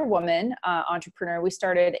another woman entrepreneur. We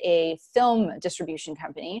started a film distribution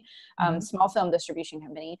company, small film distribution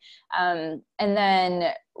company. And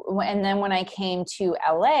then when I came to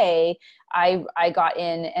LA, I got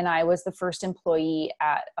in and I was the first employee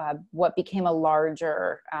at what became a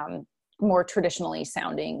larger, more traditionally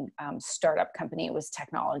sounding startup company. It was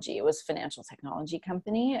technology. It was financial technology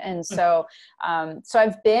company. And so, so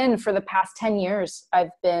I've been, for the past 10 years,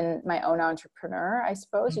 I've been my own entrepreneur, I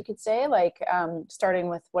suppose you could say, like starting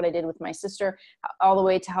with what I did with my sister, all the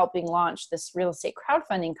way to helping launch this real estate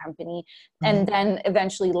crowdfunding company. And then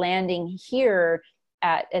eventually landing here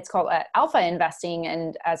it's called Alpha Investing,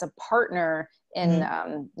 and as a partner in,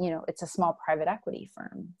 it's a small private equity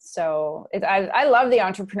firm. So I love the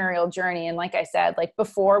entrepreneurial journey. And like I said, like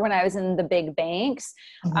before, when I was in the big banks,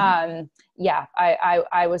 I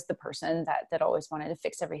was the person that always wanted to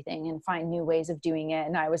fix everything and find new ways of doing it.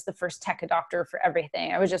 And I was the first tech adopter for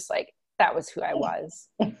everything. I was just like, that was who I was.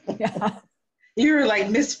 Yeah. You were like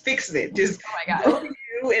Miss Fix It. Just oh my God.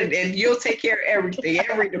 And you'll take care of everything,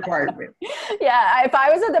 every department. Yeah, if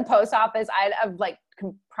I was at the post office, I'd have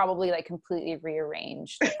probably like completely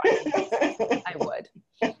rearranged. I would.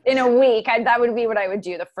 In a week, that would be what I would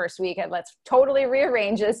do the first week. Let's totally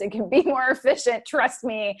rearrange this. It can be more efficient. Trust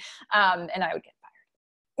me. And I would get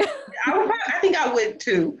fired. I think I would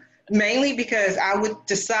too, mainly because I would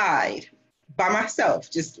decide by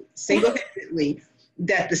myself, just single-handedly,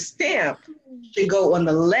 that the stamp should go on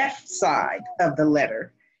the left side of the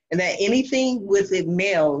letter, and that anything with it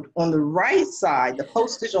mailed on the right side, the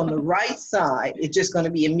postage on the right side, it's just going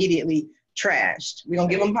to be immediately trashed. We're going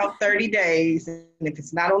to give them about 30 days, and if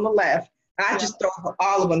it's not on the left, I just throw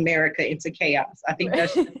all of America into chaos. I think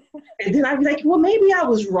that's, and then I'd be like, well, maybe I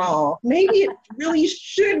was wrong. Maybe it really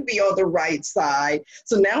should be on the right side.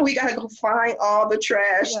 So now we got to go find all the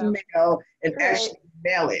trash mail and actually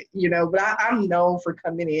mail it, but I'm known for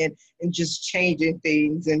coming in and just changing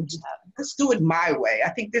things and just, let's do it my way. I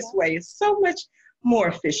think this way is so much more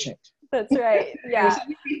efficient. That's right. Yeah. So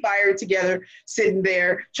we'd be fired together, sitting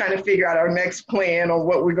there trying to figure out our next plan on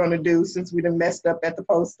what we're going to do since we done messed up at the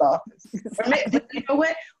post office. But you know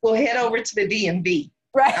what? We'll head over to the DMV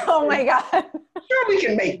Right. Oh my God. Sure, we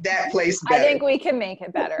can make that place I better. think we can make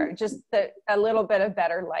it better. Just a little bit of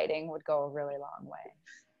better lighting would go a really long way.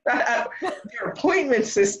 Their appointment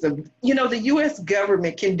system, you know, the U.S.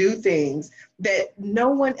 government can do things that no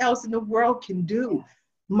one else in the world can do.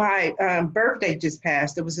 My birthday just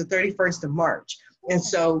passed. It was the 31st of March. And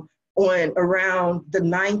so on around the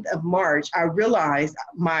 9th of March, I realized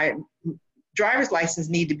my driver's license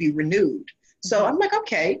need to be renewed. So I'm like,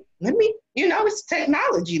 okay, let me, you know, it's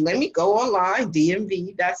technology. Let me go online,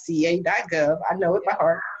 dmv.ca.gov. I know it by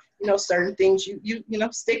heart. You know, certain things you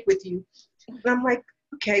know, stick with you. And I'm like,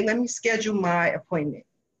 okay, let me schedule my appointment.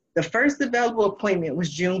 The first available appointment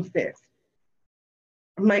was June 5th.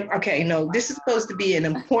 I'm like, okay, no, this is supposed to be an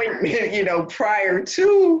appointment, you know, prior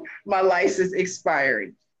to my license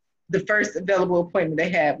expiring. The first available appointment they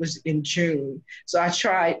had was in June. So I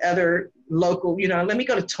tried other local, you know, let me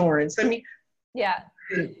go to Torrance. Let me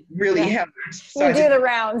really help. So you do the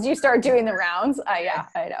rounds. You start doing the rounds. Yeah,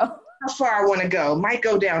 I know. How far I want to go. Might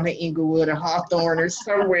go down to Inglewood or Hawthorne or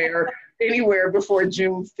somewhere, anywhere before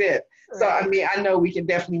June 5th. So, I mean, I know we can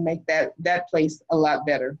definitely make that place a lot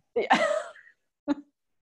better. Yeah.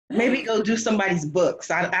 Maybe go do somebody's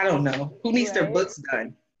books. I don't know. Who needs their books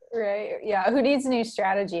done? Right. Yeah. Who needs a new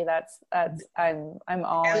strategy? That's I'm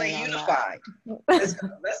all LA in on Unified.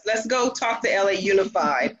 That. Let's go talk to LA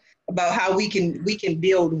Unified about how we can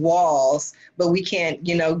build walls, but we can't,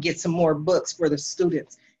 you know, get some more books for the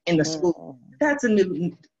students in the school. That's a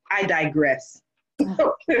new, I digress.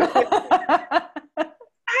 I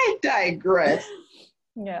digress.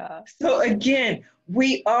 Yeah. So again,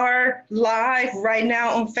 we are live right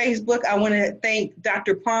now on Facebook. I want to thank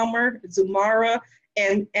Dr. Palmer, Zumara,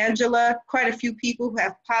 and Angela, quite a few people who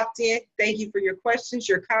have popped in. Thank you for your questions,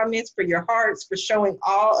 your comments, for your hearts, for showing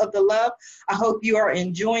all of the love. I hope you are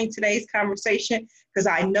enjoying today's conversation, because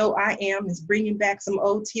I know I am. It's bringing back some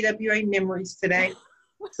old TWA memories today.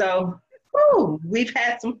 So we've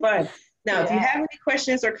had some fun. Now, if you have any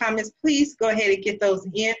questions or comments, please go ahead and get those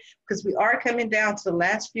in, because we are coming down to the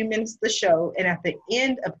last few minutes of the show. And at the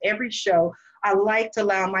end of every show, I like to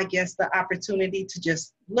allow my guests the opportunity to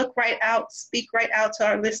just look right out, speak right out to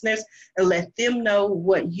our listeners, and let them know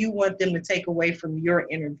what you want them to take away from your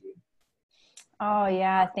interview. Oh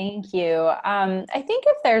yeah, thank you. I think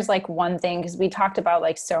if there's like one thing, because we talked about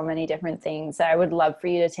like so many different things that I would love for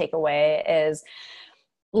you to take away, is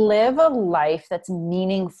live a life that's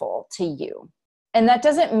meaningful to you. And that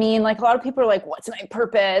doesn't mean, like, a lot of people are like, what's my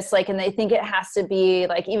purpose? Like, and they think it has to be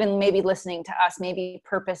like, even maybe listening to us, maybe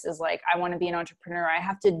purpose is like, I want to be an entrepreneur. I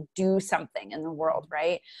have to do something in the world,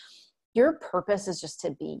 right? Your purpose is just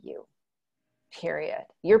to be you, period.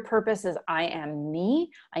 Your purpose is, I am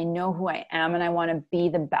me. I know who I am, and I want to be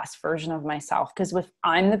the best version of myself. Because if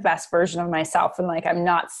I'm the best version of myself, and like, I'm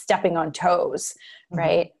not stepping on toes,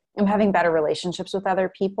 right? I'm having better relationships with other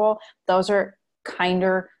people. Those are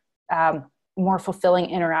kinder, more fulfilling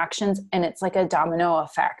interactions. And it's like a domino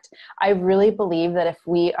effect. I really believe that if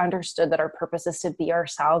we understood that our purpose is to be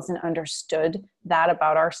ourselves, and understood that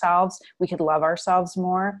about ourselves, we could love ourselves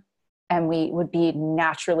more, and we would be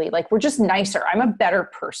naturally, like, we're just nicer. I'm a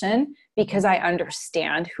better person because I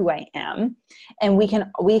understand who I am. And we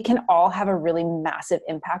can all have a really massive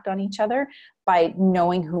impact on each other by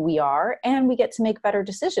knowing who we are, and we get to make better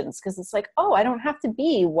decisions, because it's like, oh, I don't have to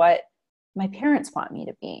be what my parents want me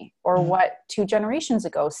to be, or what 2 generations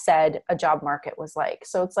ago said a job market was like.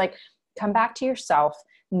 So it's like, come back to yourself,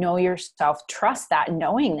 know yourself, trust that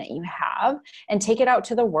knowing that you have, and take it out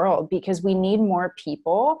to the world, because we need more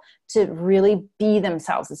people to really be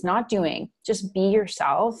themselves. It's not doing, just be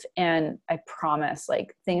yourself. And I promise,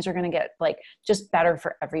 like, things are going to get like just better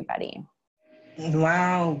for everybody.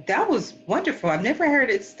 Wow, that was wonderful. I've never heard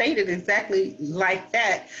it stated exactly like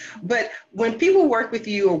that. But when people work with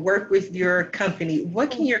you or work with your company, what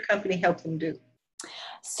can your company help them do?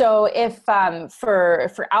 So if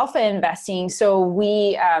for alpha investing, so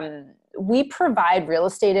we provide real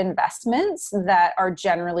estate investments that are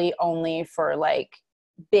generally only for like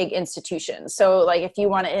big institutions. So like if you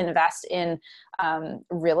want to invest in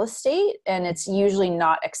real estate, and it's usually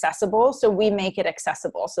not accessible, so we make it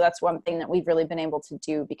accessible. So that's one thing that we've really been able to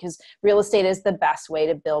do, because real estate is the best way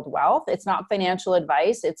to build wealth. It's not financial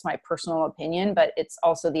advice. It's my personal opinion, but it's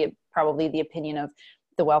also probably the opinion of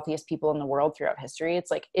the wealthiest people in the world throughout history.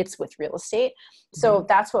 It's like, it's with real estate. So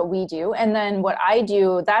that's what we do. And then what I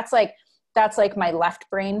do, that's like my left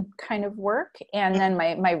brain kind of work. And then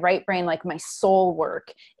my right brain, like my soul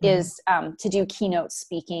work, is to do keynote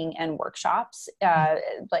speaking and workshops,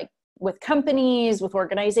 like with companies, with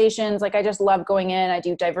organizations. Like, I just love going in. I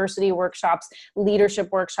do diversity workshops, leadership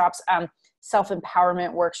workshops,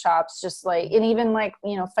 self-empowerment workshops, just like, and even like,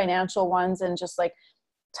 you know, financial ones, and just like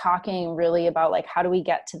talking really about like, how do we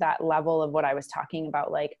get to that level of what I was talking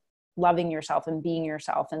about, like loving yourself and being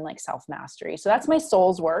yourself and like self-mastery. So that's my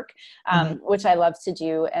soul's work, which I love to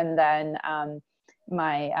do. And then,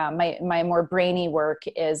 my more brainy work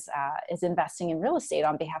is investing in real estate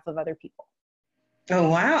on behalf of other people. Oh,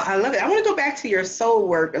 wow. I love it. I want to go back to your soul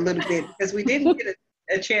work a little bit because we didn't get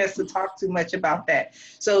a chance to talk too much about that.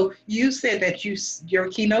 So you said that you're a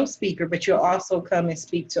keynote speaker, but you'll also come and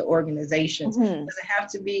speak to organizations. Mm-hmm. Does it have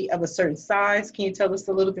to be of a certain size? Can you tell us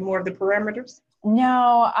a little bit more of the parameters?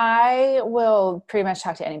 No, I will pretty much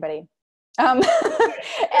talk to anybody. And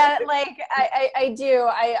like, I do,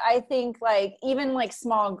 I think like even like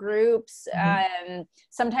small groups,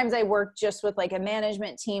 sometimes I work just with like a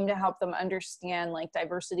management team to help them understand like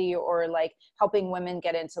diversity, or like helping women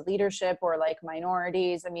get into leadership, or like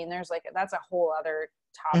minorities. I mean, there's like, that's a whole other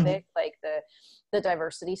topic, like the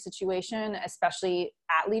diversity situation, especially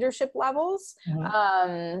at leadership levels.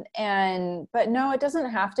 But no, it doesn't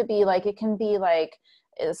have to be like, it can be like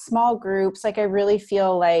small groups. Like I really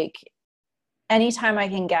feel like anytime I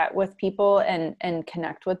can get with people and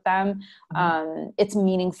connect with them, it's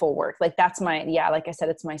meaningful work. Like that's like I said,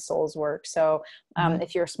 it's my soul's work. So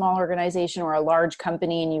if you're a small organization or a large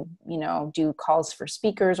company and you know, do calls for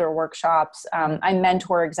speakers or workshops, I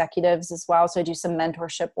mentor executives as well. So I do some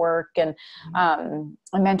mentorship work, and I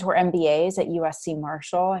mentor MBAs at USC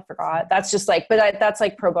Marshall. I forgot. That's just like, but that's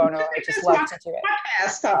like pro bono. I just love to do it.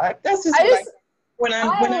 That's just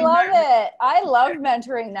I love it. I love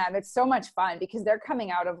mentoring them. It's so much fun because they're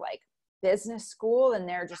coming out of like business school and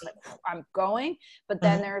they're just like, I'm going, but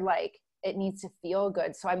then they're like, it needs to feel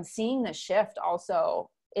good. So I'm seeing the shift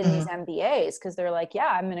also in these MBAs, because they're like, yeah,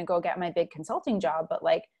 I'm going to go get my big consulting job, but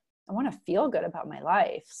like, I want to feel good about my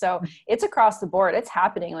life. So it's across the board. It's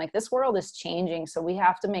happening. Like this world is changing. So we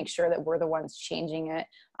have to make sure that we're the ones changing it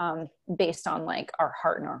based on like our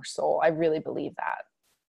heart and our soul. I really believe that.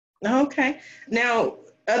 Okay. Now,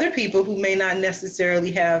 other people who may not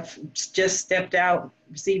necessarily have just stepped out,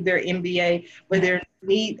 received their MBA, but they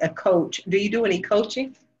need a coach. Do you do any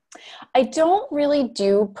coaching? I don't really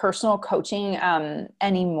do personal coaching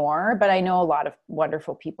anymore, but I know a lot of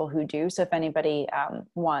wonderful people who do. So if anybody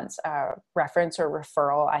wants a reference or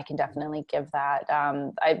referral, I can definitely give that.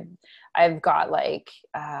 I've got like,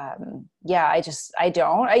 I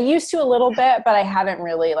used to a little bit, but I haven't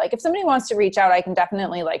really, like, if somebody wants to reach out, I can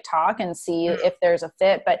definitely like talk and see if there's a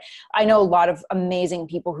fit. But I know a lot of amazing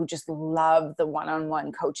people who just love the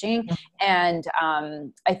one-on-one coaching. And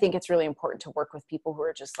I think it's really important to work with people who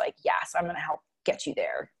are just like, yes, I'm going to help get you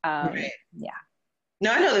there. Right. Yeah.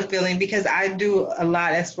 No, I know the feeling because I do a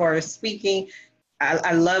lot as far as speaking.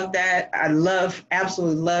 I love that.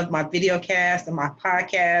 Absolutely love my video cast and my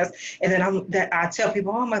podcast. And then I tell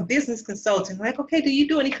people, oh, I'm a business consultant. I'm like, okay, do you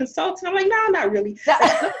do any consulting? I'm like, no, not really.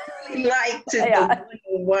 I really like to the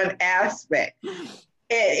one-on-one aspect.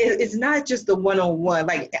 It's not just the one-on-one.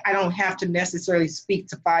 Like I don't have to necessarily speak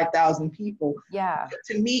to 5,000 people. Yeah. But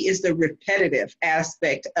to me, it's the repetitive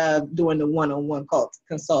aspect of doing the one-on-one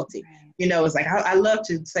consulting. Right. You know, it's like I love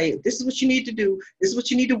to say, this is what you need to do. This is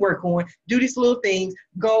what you need to work on. Do these little things.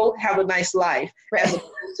 Go have a nice life. Right. As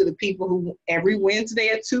opposed to the people who every Wednesday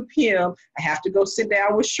at 2 p.m. I have to go sit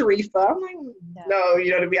down with Sharifah. I'm like, no,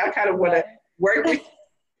 you know what I mean? I kind of want to work with you,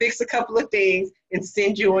 fix a couple of things, and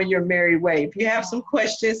send you on your merry way. If you have some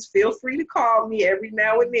questions, feel free to call me every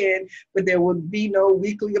now and then, but there will be no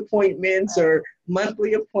weekly appointments or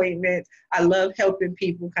monthly appointments. I love helping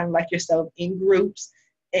people kind of like yourself in groups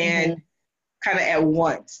and kind of at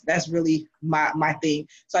once. That's really my thing.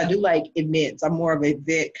 So I do like events. I'm more of an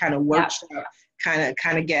event kind of workshop kind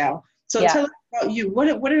of gal. So tell us about you.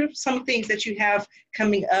 What are some things that you have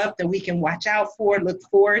coming up that we can watch out for, look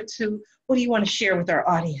forward to? What do you want to share with our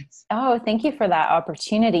audience? Oh, thank you for that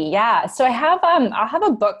opportunity. Yeah. So I'll have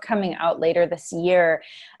a book coming out later this year,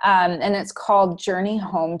 and it's called Journey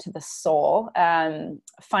Home to the Soul,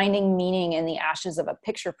 Finding Meaning in the Ashes of a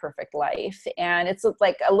Picture Perfect Life. And it's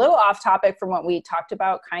like a little off topic from what we talked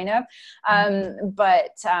about kind of.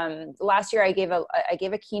 But last year I gave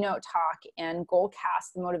a keynote talk, and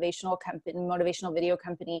Goalcast, the motivational video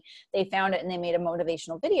company, they found it and they made a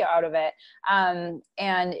motivational video out of it. And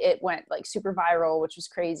it went like super viral, which was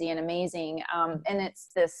crazy and amazing. And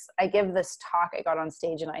I give this talk, I got on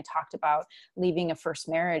stage and I talked about leaving a first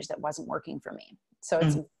marriage that wasn't working for me. So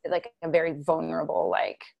it's like a very vulnerable,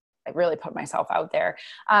 like I really put myself out there.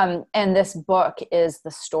 And this book is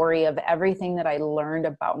the story of everything that I learned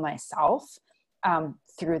about myself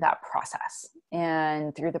through that process,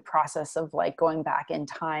 and through the process of like going back in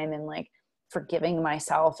time and like forgiving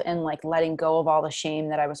myself and like letting go of all the shame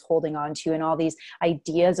that I was holding on to and all these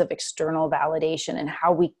ideas of external validation and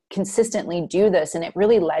how we consistently do this. And it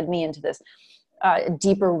really led me into this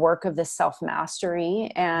deeper work of this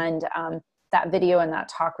self-mastery. And that video and that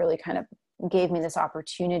talk really kind of gave me this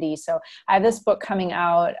opportunity. So I have this book coming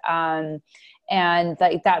out, and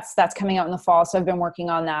that's coming out in the fall. So I've been working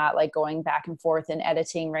on that, like going back and forth and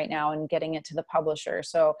editing right now and getting it to the publisher.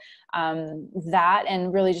 So that,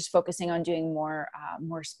 and really just focusing on doing more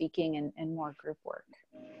speaking and more group work.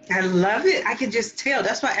 I love it. I could just tell.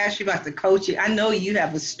 That's why I asked you about the coaching. I know you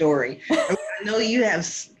have a story. I know you have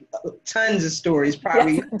tons of stories,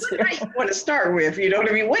 probably. Yes, what day you want to start with? You know what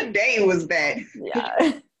I mean? What day was that?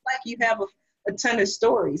 Yeah. Like you have a ton of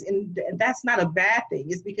stories, and that's not a bad thing.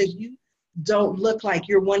 It's because you don't look like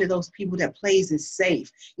you're one of those people that plays it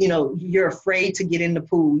safe. You know, you're afraid to get in the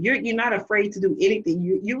pool. You're not afraid to do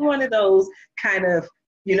anything. You're one of those kind of,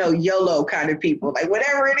 you know, YOLO kind of people. Like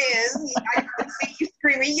whatever it is, I can see you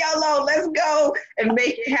screaming YOLO, let's go and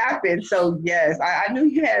make it happen. So yes, I knew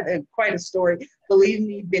you had quite a story. Believe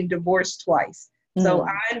me, you've been divorced twice. So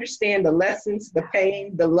I understand the lessons, the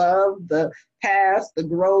pain, the love, the past, the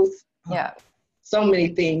growth. Yeah. So many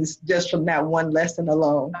things just from that one lesson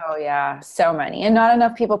alone. Oh yeah, so many. And not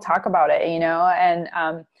enough people talk about it, you know,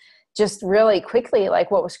 and just really quickly,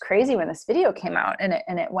 like what was crazy when this video came out and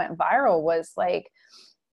it went viral was like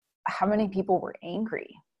how many people were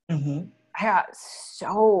angry. I got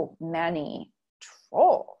so many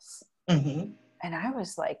trolls. And I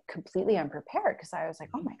was like completely unprepared because I was like,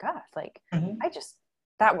 oh my God, like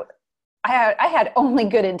I had only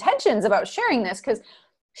good intentions about sharing this because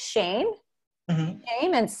shame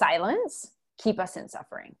and silence keep us in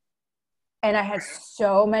suffering. And I had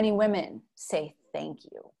so many women say, thank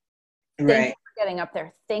you. Thank you for getting up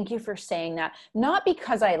there. Thank you for saying that. Not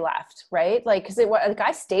because I left, right? Like, cause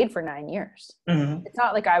I stayed for 9 years. It's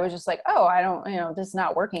not like I was just like, oh, I don't, you know, this is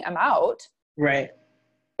not working, I'm out. Right.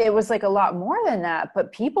 It was like a lot more than that,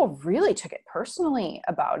 but people really took it personally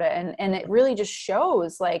about it. And it really just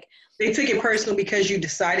shows like. They took it personal because you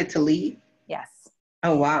decided to leave? Yes.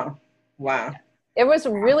 Oh, wow. Wow. It was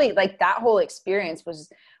really like that whole experience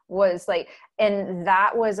was like, and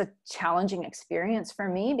that was a challenging experience for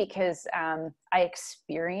me because I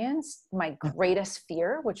experienced my greatest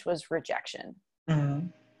fear, which was rejection.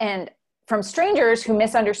 And from strangers who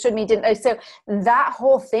misunderstood me, so that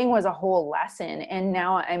whole thing was a whole lesson. And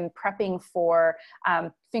now I'm prepping for,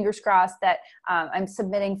 fingers crossed that I'm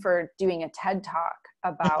submitting for doing a TED Talk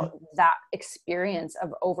about that experience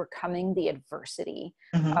of overcoming the adversity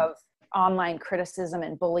of online criticism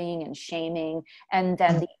and bullying and shaming. And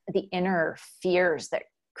then the inner fears that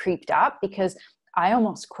creeped up because I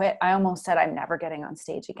almost quit. I almost said, I'm never getting on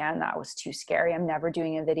stage again. That was too scary. I'm never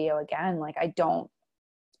doing a video again. Like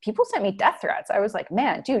people sent me death threats. I was like,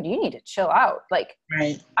 man, dude, you need to chill out. Like,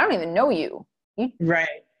 I don't even know you.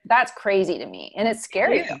 That's crazy to me. And it's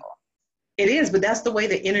scary though. It is, but that's the way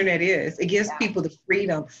the internet is. It gives people the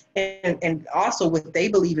freedom and also what they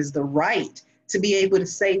believe is the right to be able to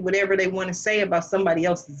say whatever they want to say about somebody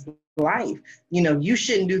else's life. You know, you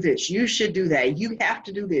shouldn't do this. You should do that. You have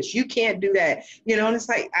to do this. You can't do that. You know, and it's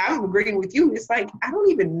like, I'm agreeing with you. It's like, I don't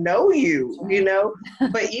even know you, you know,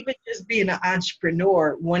 but even just being an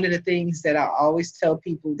entrepreneur, one of the things that I always tell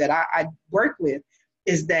people that I work with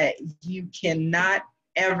is that you cannot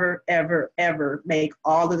ever, ever, ever make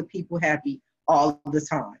all of the people happy all the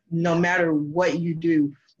time, no matter what you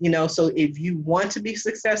do. You know, so if you want to be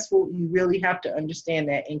successful, you really have to understand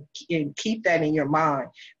that and keep that in your mind.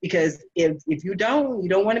 Because if you don't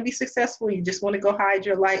want to be successful, you just want to go hide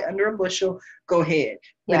your light under a bushel, go ahead.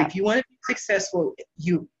 But if you want to be successful,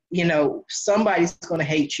 you know, somebody's going to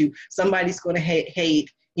hate you. Somebody's going to hate,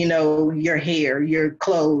 you know, your hair, your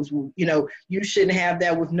clothes. You know, you shouldn't have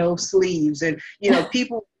that with no sleeves. And, you know,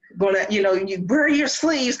 people going to, you know, you burn your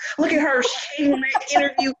sleeves. Look at her. She came on that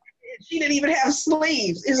interview. She didn't even have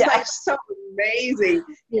sleeves. It's like so amazing,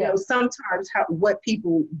 you know, sometimes what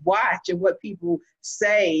people watch and what people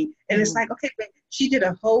say. And it's like, okay, but she did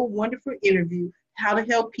a whole wonderful interview, how to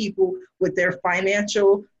help people with their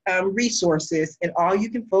financial resources. And all you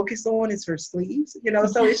can focus on is her sleeves, you know?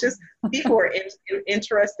 So it's just, people are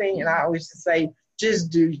interesting. And I always just say, just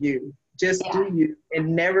do you, do you,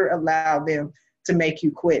 and never allow them to make you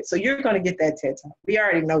quit. So you're going to get that TED Talk. We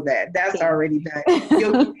already know that. That's already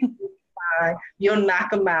done. You'll knock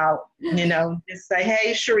them out, you know, just say,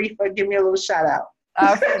 hey, Sharifah, give me a little shout out.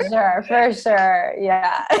 Oh, for sure.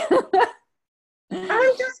 Yeah.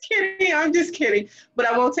 I'm just kidding. But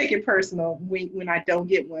I won't take it personal when I don't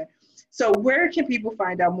get one. So where can people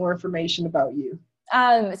find out more information about you?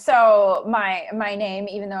 So my name,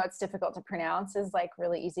 even though it's difficult to pronounce, is like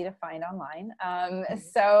really easy to find online.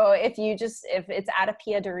 So if it's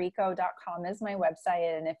AdaPiaDerico.com is my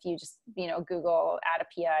website. And if you just, Google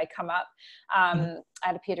AdaPia, I come up.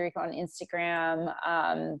 AdaPia Derico on Instagram.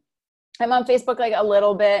 I'm on Facebook like a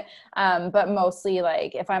little bit, but mostly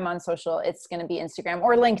like if I'm on social, it's going to be Instagram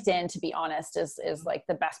or LinkedIn, to be honest, is like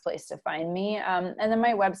the best place to find me. And then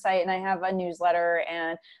my website, and I have a newsletter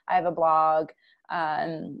and I have a blog,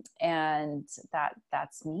 and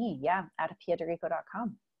that's me. Yeah.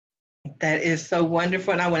 AdaPiaDerico.com. That is so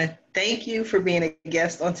wonderful. And I want to thank you for being a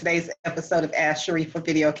guest on today's episode of Ask Sharifah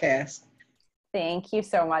Videocast. Thank you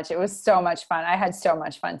so much. It was so much fun. I had so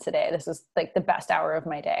much fun today. This was like the best hour of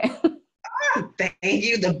my day. Thank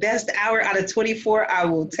you. The best hour out of 24. I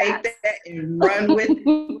will take that and run with it. Yes,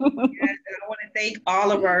 and I want to thank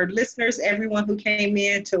all of our listeners, everyone who came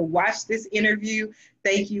in to watch this interview.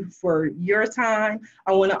 Thank you for your time.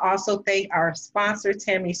 I want to also thank our sponsor,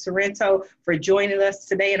 Tammy Sorrento, for joining us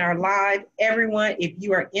today in our live. Everyone, if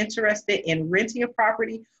you are interested in renting a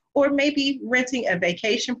property or maybe renting a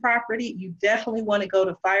vacation property, you definitely want to go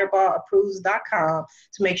to fireballapproves.com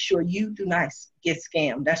to make sure you do not get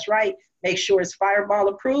scammed. That's right. Make sure it's Fireball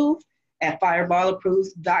approved at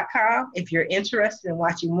fireballapproves.com. If you're interested in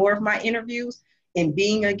watching more of my interviews and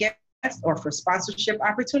being a guest or for sponsorship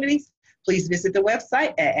opportunities, please visit the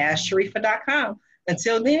website at asksharifah.com.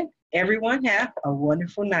 Until then, everyone have a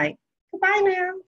wonderful night. Goodbye now.